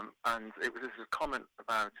 and it was a comment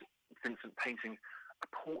about Vincent painting a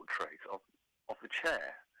portrait of the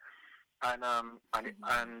chair, and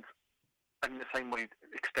in the same way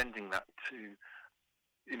extending that to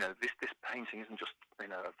this painting isn't just a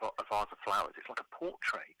vase of flowers. It's like a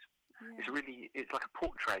portrait. Yeah. It's like a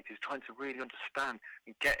portrait. He's trying to really understand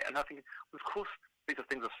and get. And I think, of course, these are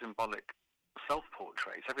things of symbolic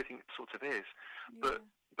self-portraits. Everything sort of is, yeah.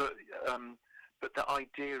 But the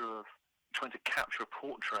idea of trying to capture a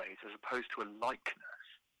portrait as opposed to a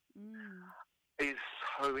likeness is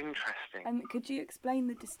so interesting. And could you explain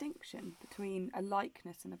the distinction between a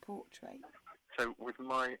likeness and a portrait? So, with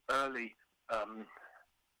my early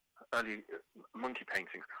monkey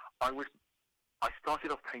paintings, I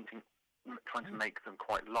started off painting, trying to make them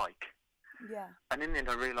quite like. Yeah. And in the end,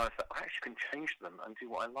 I realised that I actually can change them and do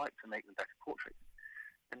what I like to make them better portraits.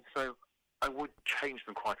 And so I would change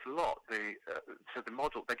them quite a lot. So the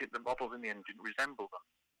models in the end didn't resemble them.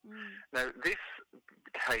 Now this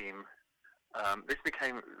became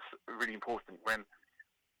really important when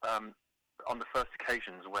on the first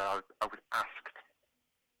occasions where I was asked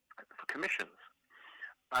for commissions,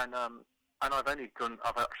 and I've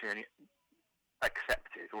actually only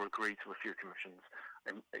accepted or agreed to a few commissions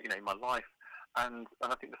in my life, and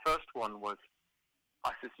I think the first one was,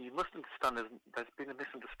 I said, you must understand there's been a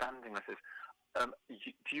misunderstanding. I said,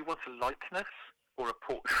 do you want a likeness or a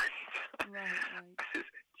portrait? Right. I said,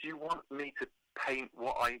 do you want me to paint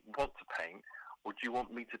what I want to paint, or do you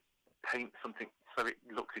want me to paint something so it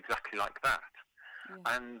looks exactly like that?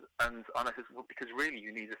 Yeah. And I said, well, because really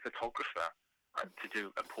you need a photographer to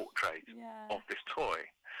do a portrait of this toy.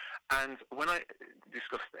 And when I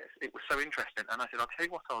discussed this, it was so interesting, and I said, I'll tell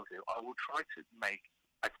you what I'll do. I will try to make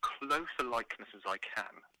as close a likeness as I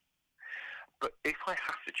can, but if I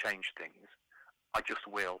have to change things, I just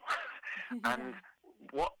will. Yeah. And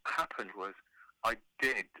what happened was I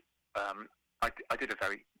did a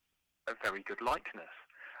very good likeness,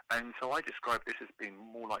 and so I described this as being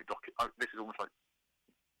more like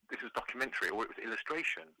this is documentary, or it was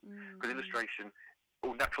illustration, because illustration,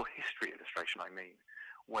 or natural history illustration, I mean,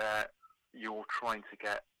 where you're trying to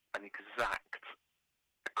get an exact,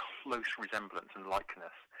 close resemblance and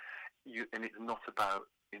likeness. And it's not about,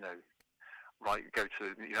 go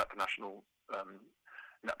to the National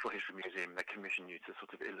Natural History Museum, they commission you to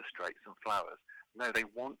sort of illustrate some flowers. No, they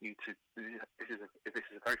want you to. This is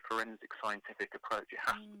a very forensic, scientific approach. It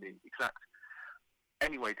has to be exact.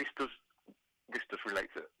 Anyway, this does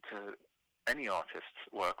relate to any artist's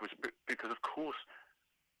work, because of course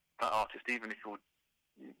that artist, even if you're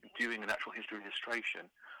doing a natural history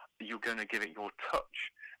illustration, you're going to give it your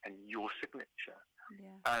touch and your signature.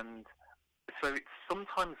 Yeah. And so it's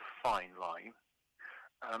sometimes a fine line,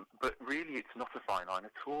 but really it's not a fine line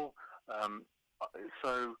at all.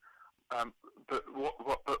 But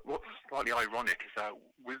what's slightly ironic is that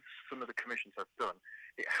with some of the commissions I've done,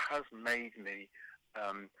 it has made me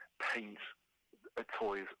paint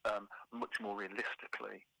toys much more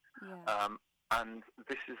realistically. Yeah. And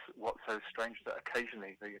this is what's so strange, that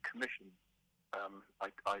occasionally the commission I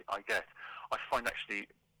get, I find actually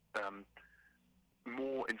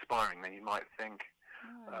more inspiring than you might think,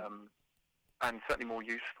 and certainly more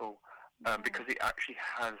useful, because it actually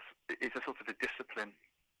it's a sort of a discipline.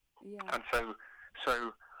 Yeah. And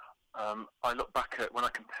so I look back at, when I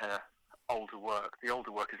compare older work, the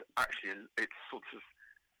older work is actually, it's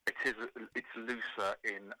looser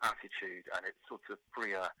in attitude, and it's sort of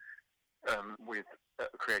freer with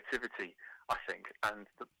creativity, I think.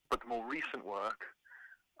 But the more recent work,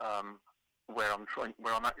 where I'm trying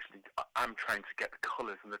to get the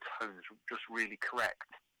colours and the tones just really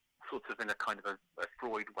correct, sort of in a kind of a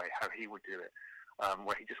Freud way, how he would do it,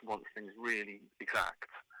 where he just wants things really exact.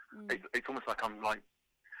 It's almost like I'm like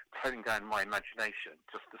toning down my imagination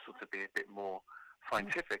just to sort of be a bit more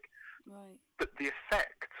scientific. Right. But the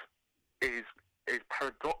effect is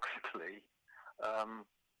paradoxically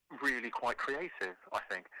really quite creative, I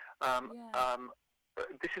think.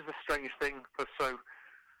 This is a strange thing,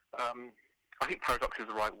 I think paradox is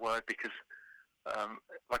the right word, because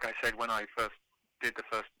like I said, when I first did the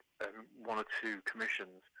first one or two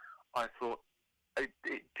commissions, I thought it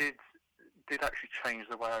did actually change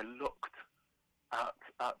the way I looked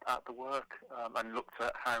at the work, and looked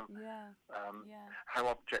at how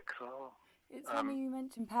objects are. It's funny you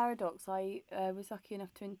mentioned paradox. I was lucky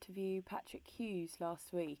enough to interview Patrick Hughes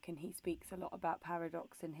last week, and he speaks a lot about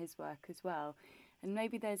paradox in his work as well. And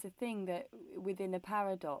maybe there's a thing that within a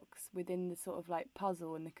paradox, within the sort of like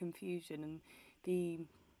puzzle and the confusion and the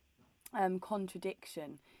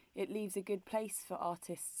contradiction, it leaves a good place for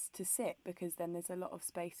artists to sit, because then there's a lot of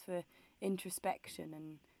space for introspection,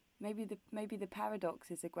 and maybe the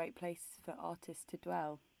paradox is a great place for artists to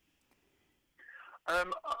dwell.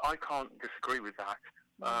 I can't disagree with that.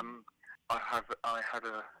 I had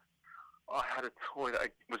a toy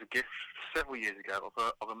that was a gift several years ago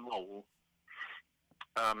of a mole,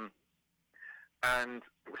 and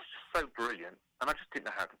it was so brilliant, and I just didn't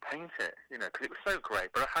know how to paint it, because it was so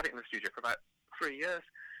great. But I had it in the studio for about 3 years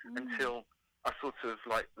until I sort of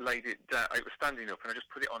like laid it down. It was standing up, and I just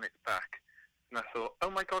put it on its back, and I thought, oh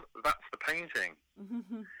my God, that's the painting.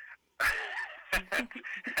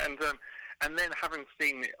 And then, having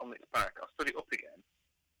seen it on its back, I stood it up again,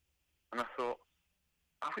 and I thought,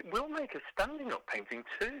 oh, it will make a standing up painting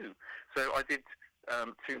too. So I did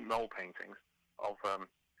 2 mole paintings of,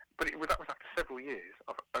 but that was after several years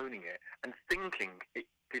of owning it and thinking it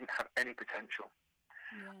didn't have any potential.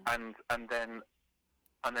 Yeah. And then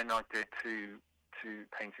I did two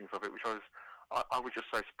paintings of it, which I was just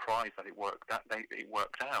so surprised that it worked. It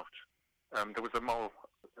worked out. There was a mole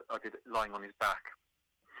I did lying on his back,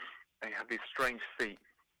 and he had these strange feet,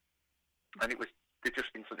 and it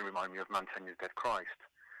just instantly reminded me of Mantegna's Dead Christ.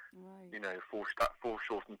 Right. That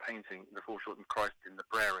foreshortened painting, the foreshortened Christ in the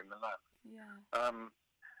Brer in the Lamb. Yeah.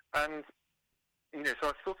 And so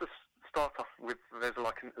I sort of start off with, there's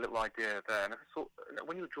like a little idea there, and I thought,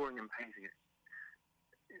 when you're drawing and painting it,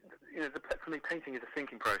 for me, painting is a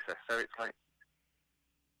thinking process. So it's like,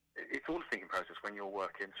 it's all a thinking process when you're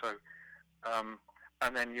working. So,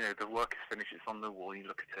 and then the work is finished, it's on the wall, you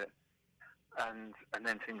look at it, and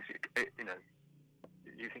then things,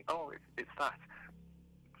 you think, oh, it's that.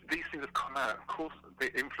 These things have come out. Of course,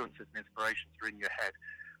 the influences and inspirations are in your head,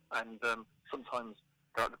 and sometimes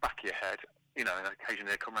they're at the back of your head, and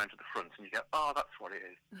occasionally they come around to the front, and you go, oh, that's what it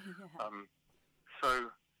is. Yeah.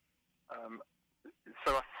 So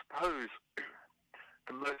I suppose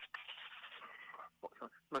the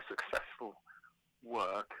most successful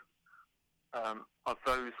work are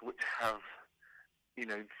those which have,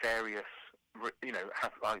 various,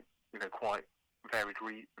 have quite varied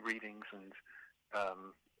readings and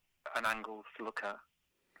angles to look at.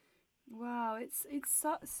 Wow, it's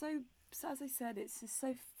so as I said, it's just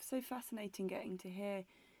so fascinating getting to hear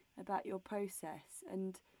about your process,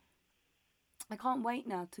 and I can't wait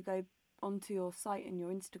now to go onto your site and your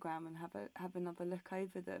Instagram and have another look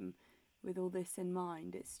over them with all this in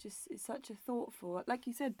mind. It's such a thoughtful, like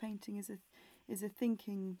you said, painting is a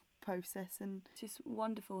thinking process, and it's just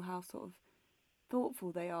wonderful how sort of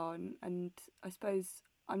thoughtful they are, and I suppose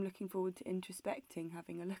I'm looking forward to introspecting,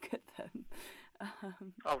 having a look at them.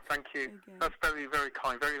 Oh, thank you. Again. That's very, very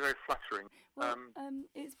kind, very, very flattering. Well,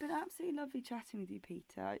 it's been absolutely lovely chatting with you,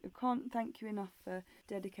 Peter. I can't thank you enough for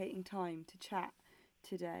dedicating time to chat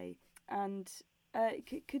today. And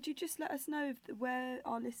could you just let us know where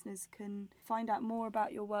our listeners can find out more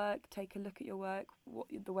about your work, take a look at your work, what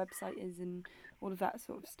the website is, and all of that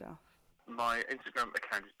sort of stuff? My Instagram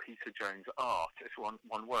account is Peter Jones Art. It's one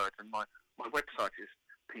word, and my website is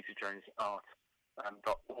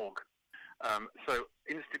peterjonesart.org. So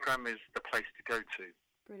Instagram is the place to go to.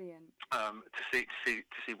 Brilliant. To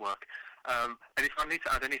see work. And if I need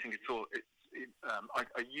to add anything at all, I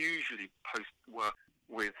usually post work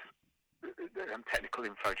with technical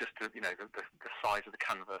info, just to the size of the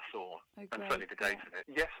canvas and certainly the date of it.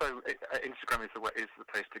 Yes, so Instagram is the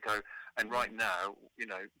place to go, and right now,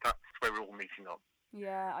 that's where we're all meeting up.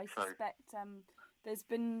 Yeah, I suspect there's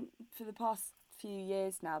been, for the past few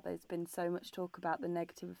years now, there's been so much talk about the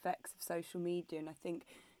negative effects of social media, and I think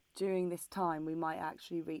during this time we might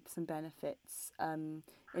actually reap some benefits in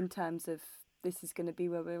terms of this is going to be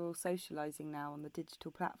where we're all socialising now on the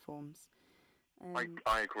digital platforms.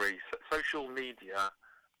 I agree. Social media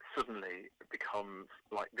suddenly becomes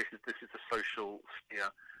like this is a social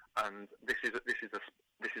sphere, and this is a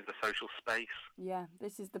social space. Yeah,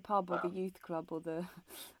 this is the pub or the youth club or the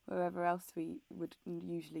wherever else we would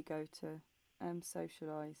usually go to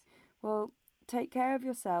socialise. Well, take care of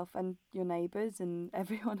yourself and your neighbours and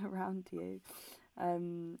everyone around you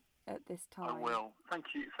at this time. I will.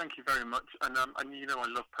 Thank you very much. And I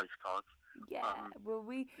love postcards. Yeah, well,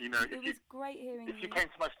 it was great hearing you. If you came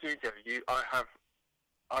to my studio, I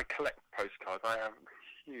collect postcards. I have a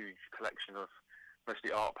huge collection of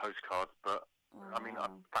mostly art postcards, but Oh, I mean, wow.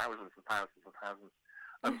 thousands and thousands and thousands.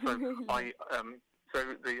 So Really?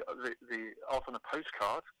 so the art on a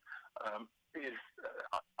postcard is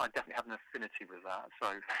I definitely have an affinity with that.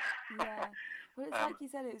 So Yeah. Well, it's like you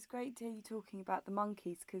said, it was great to hear you talking about the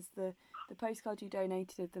monkeys, because the postcard you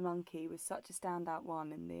donated of the monkey was such a standout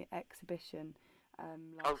one in the exhibition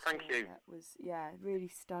last thank year. you. That was, yeah, really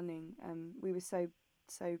stunning. We were so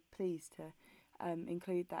pleased to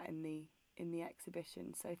include that in the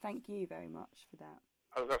exhibition. So thank you very much for that.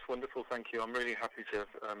 Oh, that's wonderful. Thank you. I'm really happy to have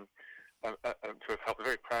helped. I'm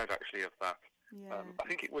very proud actually of that. Yeah. I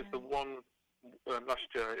think it was the one last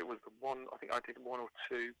year. It was the one. I think I did one or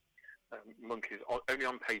two monkeys only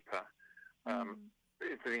on paper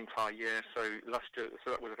for the entire year. So last year,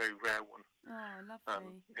 so that was a very rare one. Oh,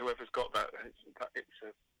 lovely. Whoever's got that, it's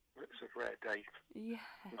a rare date. Yeah.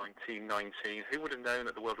 1919. Who would have known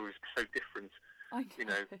that the world was so different? I know. You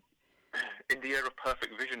know, in the era of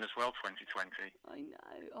perfect vision as well, 2020. I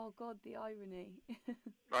know. Oh God, the irony.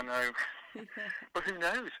 I know. Yeah. But who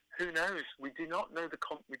knows? Who knows? We do not know the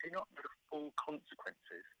full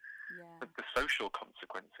consequences, Yeah. the social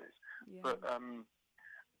consequences. Yeah. But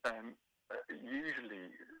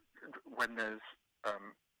usually, when there's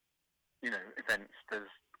events, there's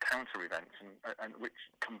counter events, and which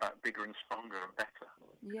come back bigger and stronger and better.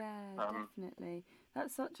 Yeah, definitely.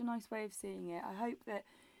 That's such a nice way of seeing it. I hope that,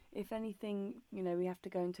 if anything, we have to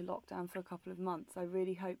go into lockdown for a couple of months, I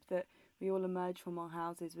really hope that we all emerge from our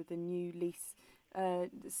houses with a new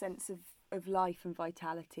sense of life and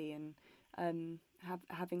vitality, and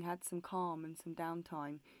having had some calm and some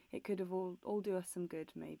downtime. It could have all do us some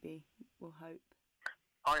good, maybe. We'll hope.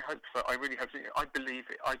 I hope so. I really hope so. I believe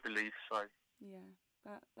it. I believe so. Yeah.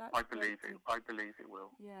 That's I believe it. I believe it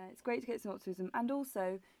will. Yeah, it's great to get some optimism, and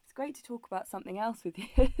also it's great to talk about something else with you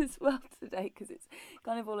as well today, because it's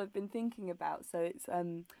kind of all I've been thinking about. So it's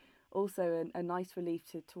also a nice relief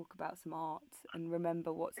to talk about some art and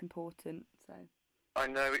remember what's important. So I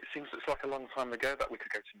know it's like a long time ago that we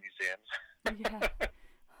could go to museums. Yeah,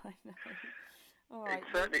 I know. All right.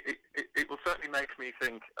 It will certainly make me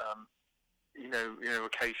think.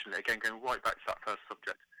 Occasionally, again, going right back to that first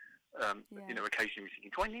subject. Occasionally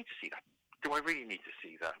thinking, do I need to see that? Do I really need to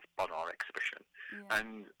see that on our exhibition? Yeah.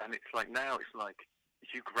 And it's like now, it's like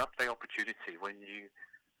you grab the opportunity when you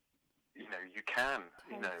can,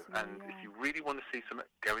 Totally, and if you really want to see something,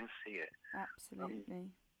 go and see it.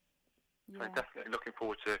 Absolutely. So definitely looking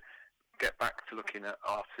forward to get back to looking at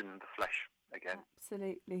art in the flesh again.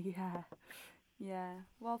 Absolutely, yeah. Yeah.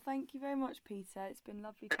 Well, thank you very much, Peter. It's been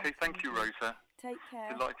lovely. Okay, thank you, Rosa. Take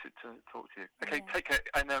care. Delighted to talk to you. Okay, Take care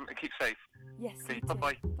and keep safe. Yes. Okay,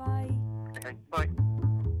 bye-bye. Bye. Okay, bye.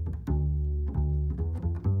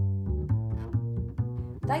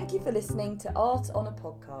 Thank you for listening to Art on a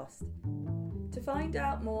Podcast. To find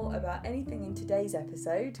out more about anything in today's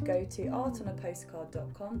episode, go to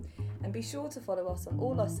artonapostcard.com and be sure to follow us on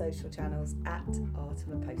all our social channels at Art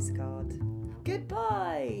on a Postcard.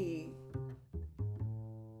 Goodbye!